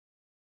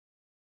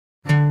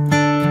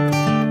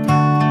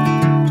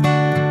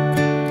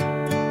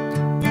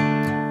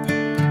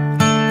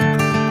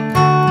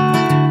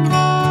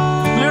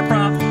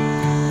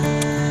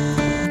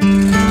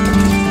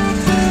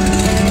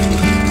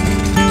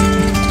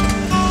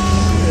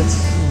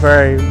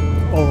very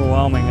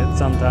overwhelming at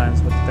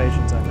sometimes with the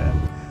patients I've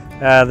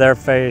had. Their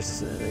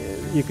face,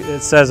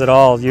 it says it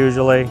all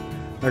usually,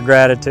 their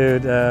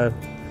gratitude.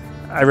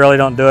 I really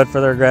don't do it for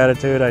their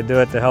gratitude, I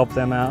do it to help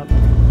them out.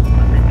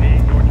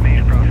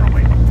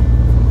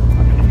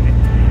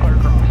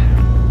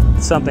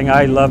 It's something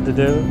I love to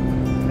do,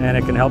 and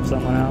it can help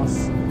someone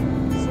else.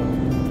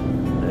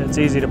 So it's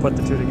easy to put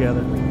the two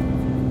together.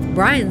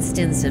 Brian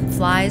Stinson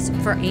flies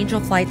for Angel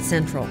Flight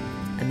Central,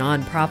 a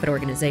nonprofit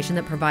organization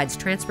that provides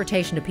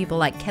transportation to people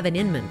like Kevin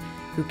Inman,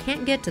 who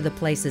can't get to the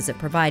places that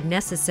provide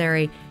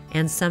necessary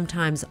and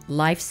sometimes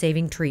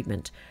life-saving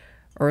treatment.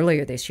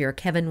 Earlier this year,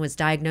 Kevin was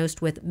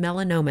diagnosed with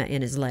melanoma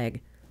in his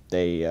leg.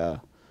 They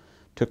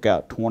took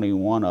out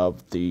 21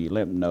 of the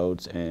lymph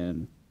nodes,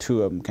 and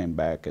 2 of them came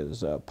back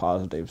as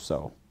positive.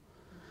 So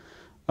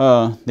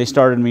they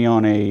started me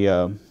on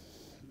a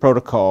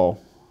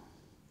protocol,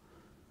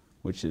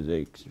 which is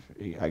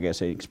I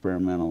guess an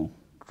experimental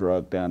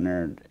drug down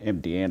there at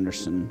MD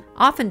Anderson.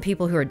 Often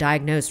people who are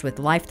diagnosed with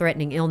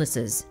life-threatening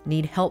illnesses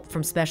need help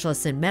from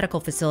specialists in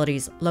medical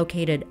facilities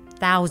located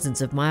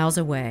thousands of miles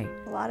away.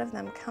 A lot of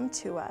them come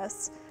to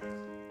us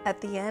at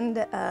the end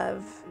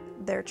of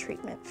their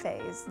treatment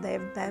phase.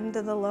 They've been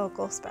to the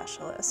local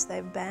specialist,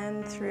 they've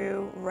been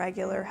through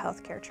regular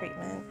healthcare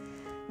treatment,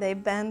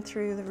 they've been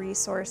through the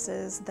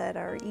resources that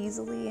are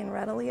easily and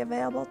readily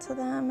available to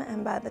them,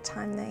 and by the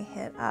time they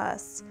hit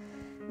us,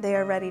 they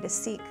are ready to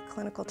seek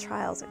clinical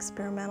trials,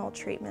 experimental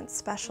treatment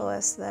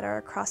specialists that are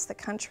across the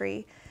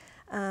country.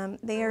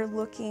 They are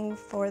looking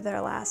for their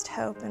last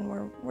hope,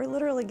 and we're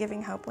literally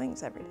giving hope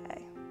wings every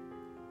day.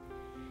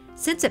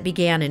 Since it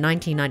began in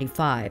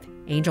 1995,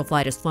 Angel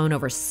Flight has flown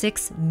over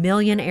 6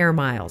 million air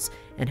miles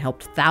and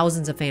helped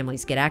thousands of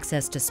families get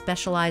access to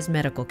specialized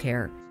medical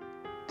care.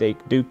 They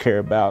do care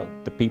about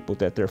the people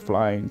that they're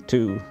flying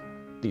to,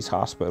 these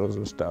hospitals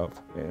and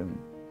stuff. And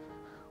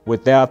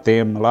without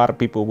them, a lot of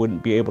people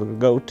wouldn't be able to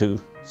go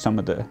to some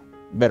of the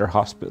better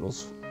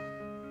hospitals.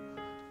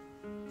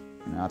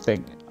 And I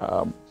think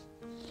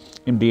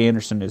MD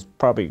Anderson is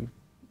probably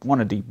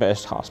one of the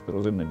best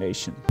hospitals in the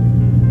nation.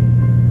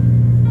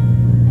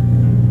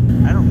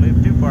 I don't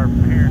live too far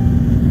from here.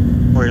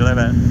 Where you live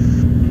at?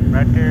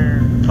 Right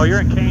there. Oh, you're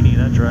in Caney,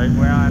 that's right.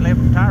 Well, I live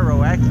in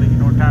Tyro, actually. You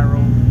know where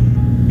Tyro,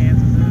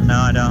 Kansas is? No,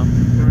 I don't.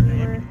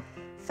 We're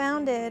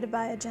founded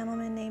by a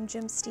gentleman named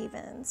Jim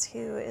Stevens,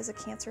 who is a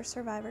cancer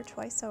survivor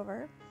twice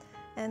over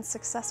and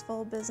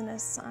successful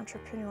business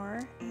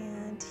entrepreneur.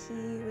 And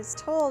he was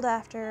told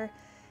after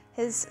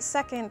his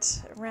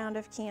second round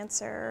of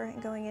cancer,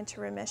 going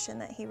into remission,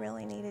 that he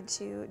really needed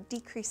to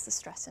decrease the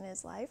stress in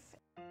his life.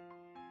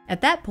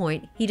 At that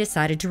point, he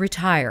decided to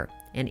retire,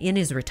 and in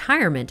his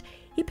retirement,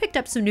 he picked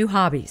up some new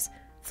hobbies,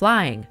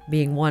 flying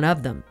being one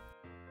of them.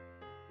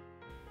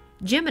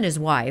 Jim and his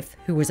wife,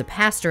 who was a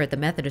pastor at the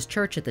Methodist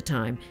Church at the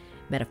time,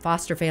 met a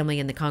foster family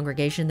in the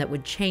congregation that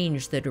would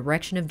change the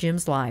direction of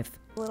Jim's life.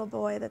 The little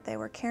boy that they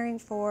were caring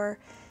for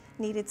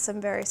needed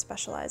some very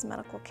specialized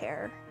medical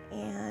care,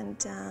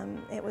 and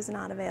it was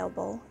not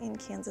available in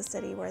Kansas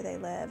City where they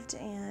lived,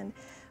 and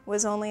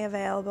was only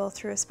available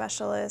through a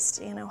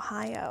specialist in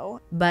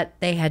Ohio. But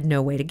they had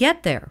no way to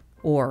get there,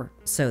 or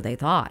so they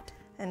thought.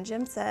 And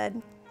Jim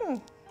said,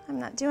 I'm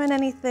not doing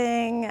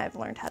anything, I've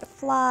learned how to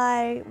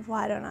fly,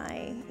 why don't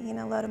I,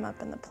 load him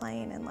up in the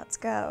plane and let's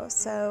go.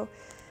 So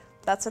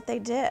that's what they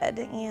did,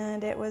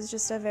 and it was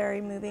just a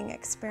very moving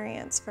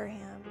experience for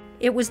him.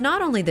 It was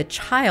not only the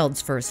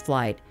child's first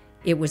flight,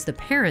 it was the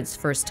parents'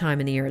 first time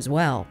in the air as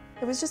well.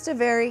 It was just a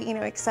very,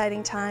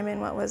 exciting time in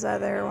what was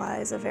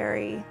otherwise a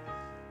very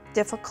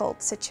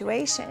difficult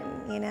situation,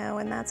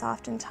 and that's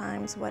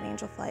oftentimes what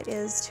Angel Flight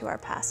is to our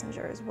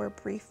passengers. We're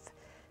brief,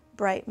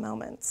 bright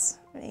moments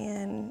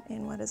in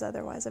what is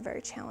otherwise a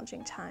very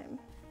challenging time.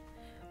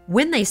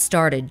 When they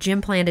started,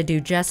 Jim planned to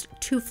do just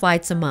 2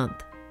 flights a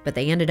month, but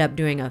they ended up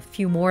doing a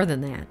few more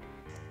than that.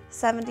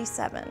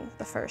 77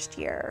 the first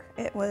year.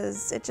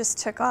 It just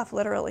took off,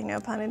 literally, no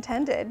pun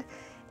intended.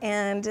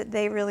 And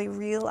they really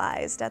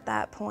realized at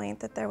that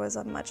point that there was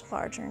a much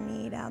larger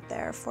need out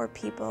there for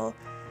people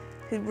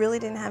who really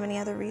didn't have any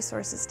other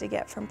resources to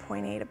get from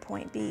point A to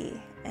point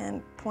B.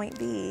 And point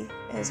B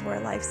is where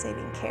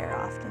life-saving care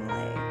often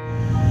lay.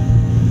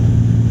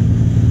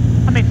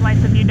 How many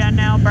flights have you done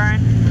now,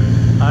 Brian?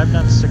 I've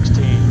done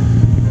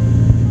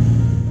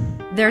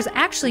 16. There's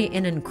actually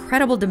an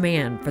incredible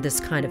demand for this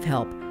kind of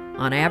help.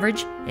 On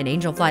average, an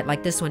Angel flight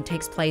like this one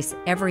takes place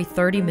every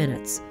 30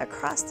 minutes.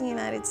 Across the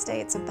United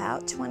States,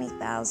 about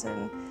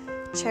 20,000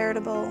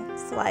 charitable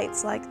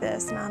flights like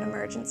this,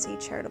 non-emergency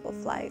charitable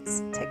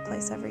flights, take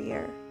place every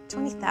year.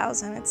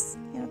 20,000, it's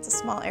a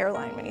small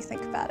airline when you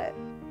think about it.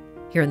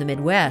 Here in the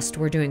Midwest,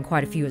 we're doing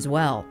quite a few as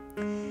well.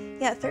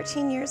 Yeah,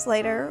 13 years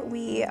later,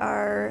 we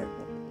are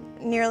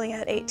nearly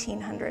at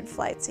 1,800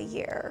 flights a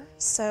year.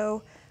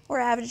 So we're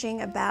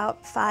averaging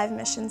about 5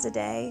 missions a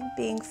day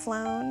being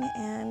flown,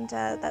 and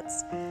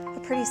that's a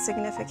pretty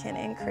significant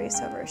increase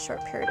over a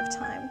short period of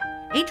time.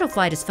 Angel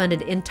Flight is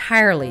funded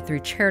entirely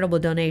through charitable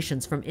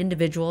donations from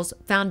individuals,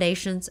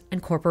 foundations,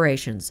 and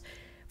corporations.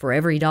 For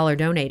every $1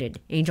 donated,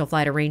 Angel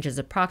Flight arranges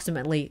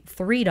approximately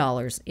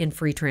 $3 in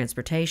free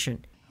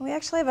transportation. We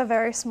actually have a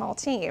very small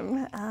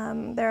team.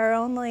 There are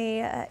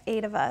only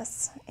 8 of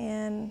us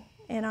in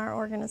our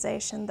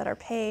organization that are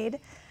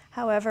paid.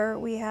 However,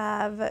 we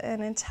have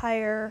an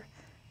entire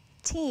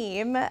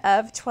team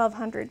of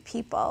 1,200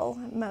 people,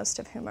 most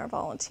of whom are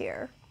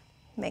volunteer,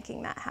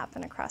 making that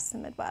happen across the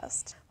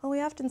Midwest. Well,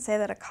 we often say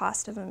that a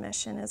cost of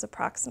admission is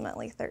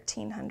approximately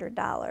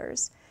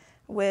 $1,300,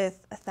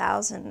 with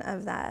 1,000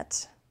 of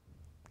that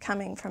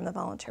coming from the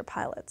volunteer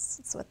pilots.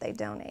 It's what they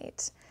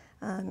donate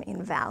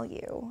in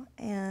value.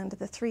 And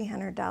the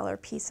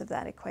 $300 piece of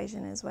that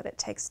equation is what it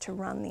takes to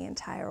run the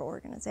entire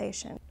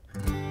organization.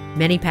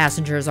 Many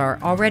passengers are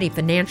already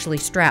financially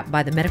strapped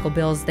by the medical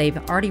bills they've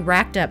already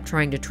racked up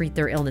trying to treat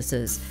their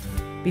illnesses.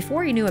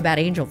 Before he knew about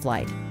Angel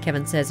Flight,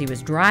 Kevin says he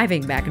was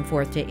driving back and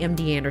forth to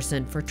MD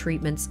Anderson for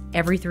treatments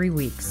every 3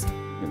 weeks.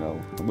 You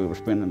know, we were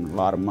spending a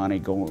lot of money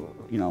going,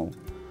 you know,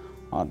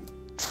 on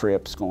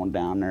trips going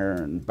down there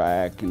and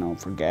back, you know,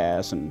 for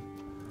gas. And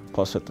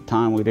plus at the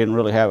time we didn't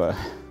really have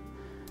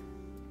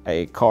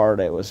a car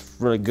that was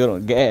really good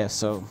on gas,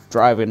 so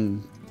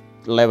driving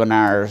 11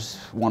 hours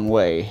one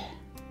way,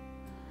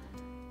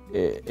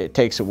 it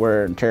takes a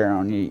wear and tear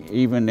on you.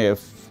 Even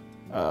if,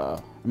 I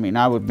mean,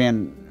 I would have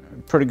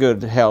been pretty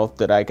good health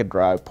that I could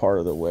drive part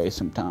of the way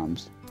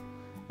sometimes.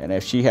 And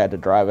if she had to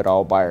drive it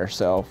all by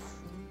herself,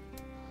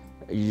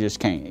 you just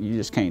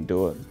can't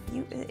do it.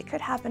 It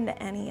could happen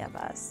to any of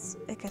us.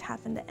 It could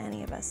happen to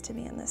any of us to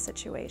be in this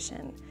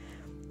situation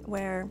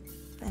where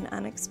an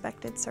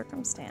unexpected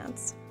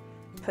circumstance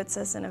puts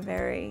us in a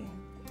very,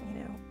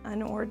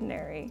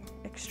 unordinary,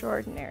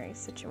 extraordinary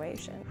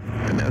situation.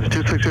 And that's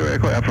 260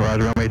 Echo Alpha,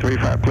 Roger, runway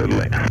 35, clear to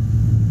land.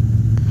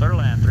 Clear to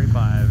land,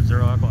 350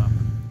 Echo Alpha.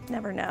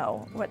 Never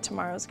know what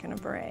tomorrow's going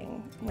to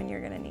bring when you're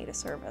going to need a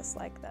service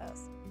like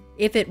this.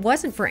 If it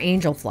wasn't for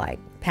Angel Flight,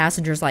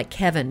 passengers like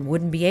Kevin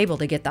wouldn't be able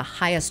to get the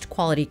highest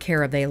quality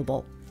care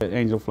available.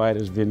 Angel Flight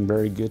has been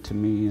very good to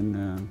me,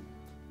 and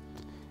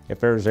if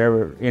there's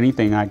ever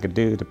anything I could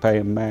do to pay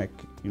them back,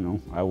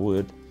 I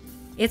would.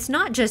 It's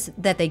not just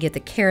that they get the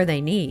care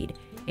they need.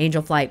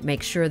 Angel Flight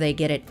makes sure they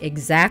get it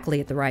exactly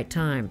at the right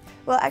time.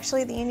 Well,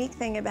 actually, the unique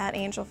thing about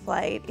Angel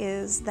Flight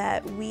is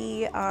that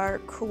we are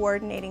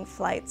coordinating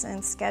flights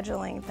and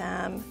scheduling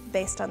them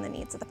based on the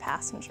needs of the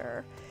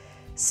passenger.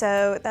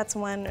 So that's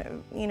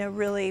one,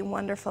 really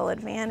wonderful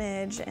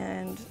advantage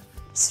and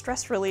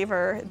stress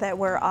reliever that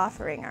we're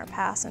offering our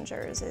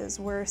passengers is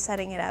we're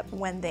setting it up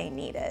when they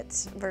need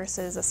it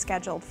versus a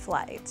scheduled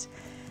flight.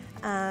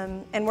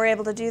 And we're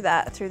able to do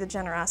that through the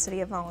generosity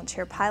of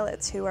volunteer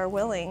pilots who are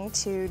willing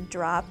to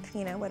drop,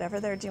 whatever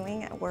they're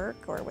doing at work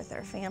or with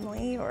their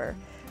family or,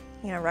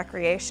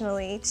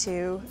 recreationally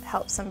to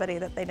help somebody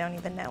that they don't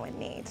even know in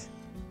need.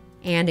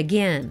 And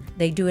again,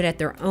 they do it at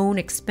their own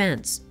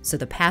expense, so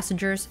the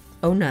passengers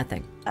owe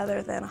nothing.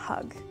 Other than a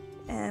hug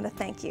and a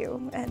thank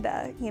you. And,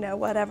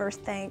 whatever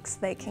thanks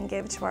they can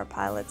give to our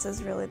pilots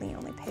is really the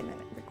only payment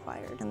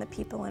required. And the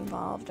people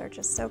involved are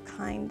just so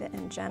kind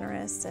and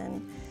generous.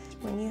 And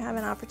when you have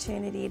an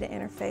opportunity to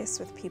interface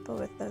with people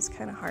with those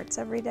kind of hearts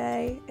every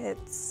day,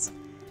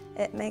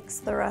 it makes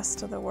the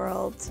rest of the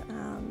world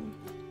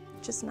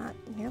just not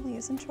nearly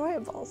as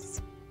enjoyable.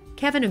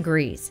 Kevin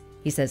agrees.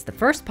 He says the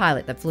first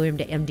pilot that flew him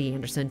to MD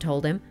Anderson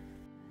told him,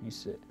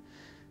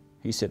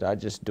 He said, I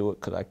just do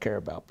it because I care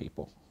about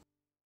people.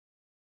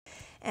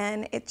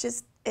 And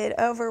it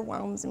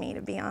overwhelms me,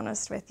 to be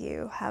honest with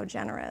you, how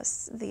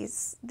generous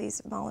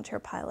these volunteer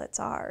pilots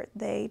are.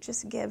 They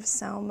just give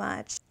so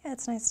much. Yeah,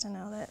 it's nice to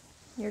know that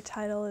your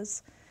title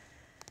is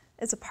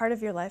a part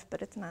of your life,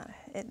 but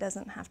it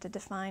doesn't have to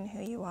define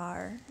who you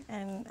are.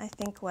 And I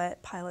think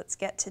what pilots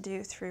get to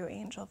do through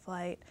Angel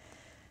Flight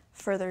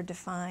further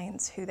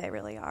defines who they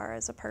really are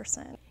as a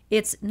person.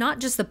 It's not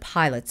just the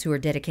pilots who are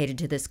dedicated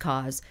to this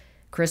cause.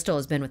 Crystal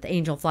has been with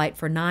Angel Flight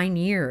for 9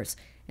 years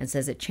and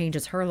says it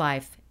changes her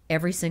life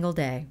every single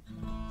day.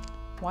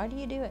 Why do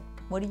you do it?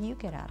 What do you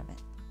get out of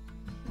it?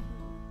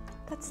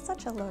 That's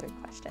such a loaded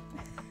question.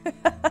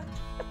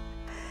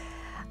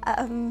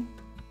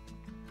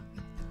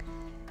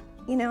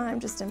 I'm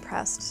just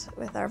impressed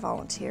with our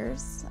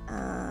volunteers.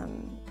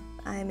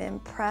 I'm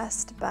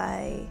impressed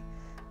by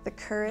the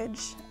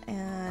courage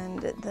and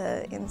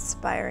the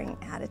inspiring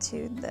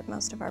attitude that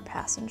most of our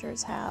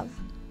passengers have.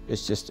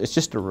 It's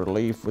just a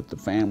relief with the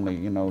family,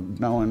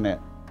 knowing that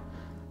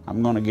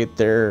I'm going to get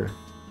there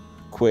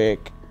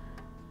quick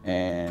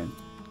and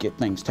get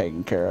things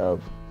taken care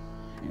of,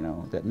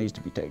 that needs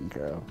to be taken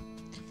care of.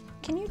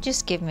 Can you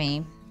just give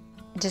me,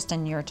 just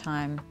in your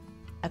time,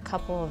 a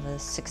couple of the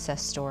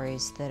success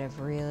stories that have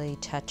really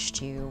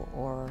touched you,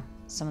 or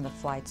some of the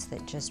flights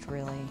that just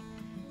really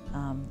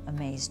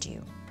amazed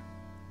you?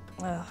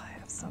 Oh, I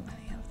have so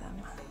many of them.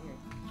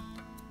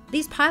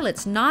 These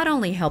pilots not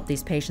only help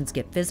these patients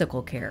get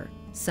physical care,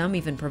 some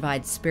even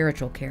provide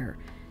spiritual care.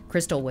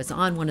 Crystal was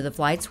on one of the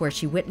flights where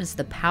she witnessed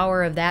the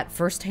power of that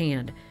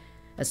firsthand,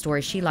 a story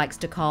she likes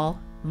to call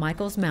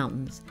Michael's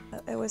Mountains.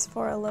 It was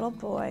for a little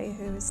boy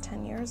who was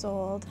 10 years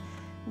old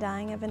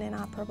dying of an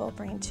inoperable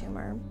brain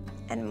tumor.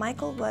 And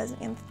Michael was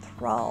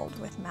enthralled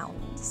with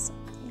mountains.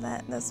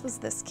 That this was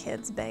this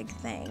kid's big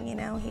thing, you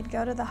know. He'd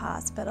go to the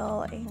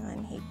hospital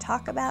and he'd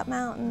talk about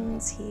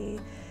mountains. He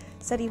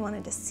said he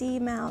wanted to see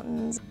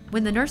mountains.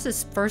 When the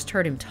nurses first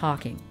heard him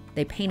talking,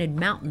 they painted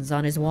mountains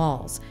on his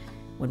walls.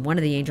 When one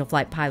of the Angel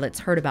Flight pilots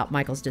heard about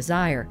Michael's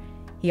desire,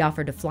 he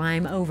offered to fly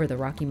him over the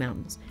Rocky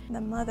Mountains.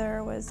 The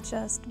mother was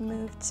just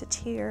moved to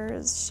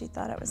tears. She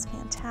thought it was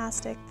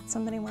fantastic that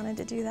somebody wanted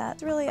to do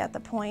that. Really at the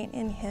point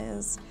in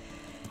his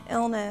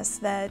illness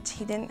that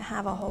he didn't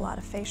have a whole lot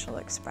of facial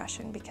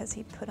expression because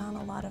he put on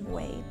a lot of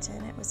weight,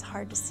 and it was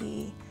hard to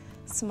see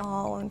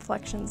small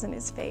inflections in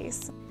his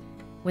face.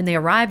 When they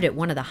arrived at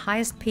one of the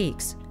highest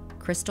peaks,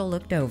 Crystal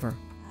looked over.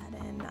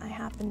 And I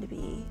happened to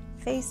be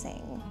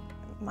facing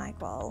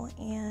Michael,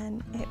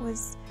 and it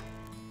was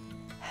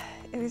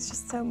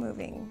just so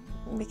moving,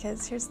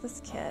 because here's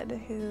this kid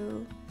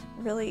who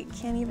really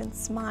can't even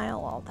smile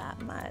all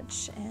that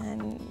much,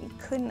 and you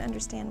couldn't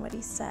understand what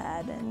he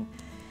said, and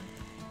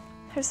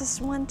there's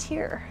this one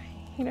tear,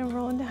 you know,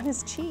 rolling down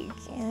his cheek,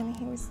 and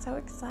he was so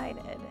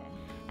excited.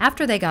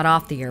 After they got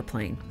off the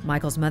airplane,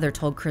 Michael's mother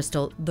told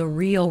Crystal the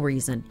real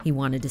reason he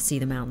wanted to see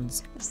the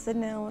mountains. She said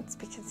no, it's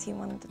because he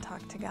wanted to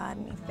talk to God,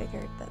 and he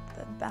figured that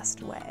the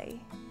best way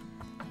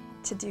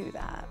to do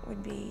that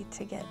would be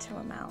to get to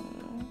a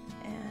mountain.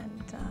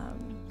 And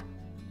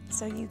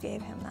so you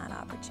gave him that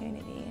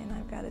opportunity, and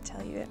I've got to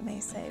tell you, it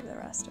may save the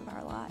rest of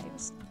our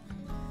lives.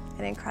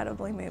 An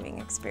incredibly moving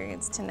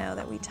experience to know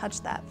that we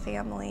touched that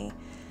family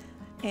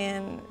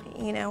in,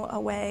 you know, a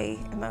way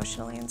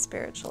emotionally and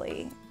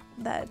spiritually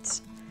that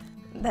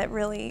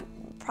really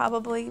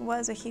probably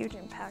was a huge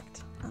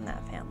impact on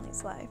that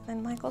family's life.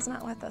 And Michael's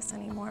not with us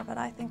anymore, but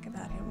I think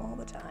about him all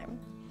the time,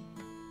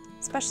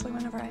 especially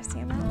whenever I see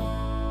him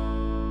out.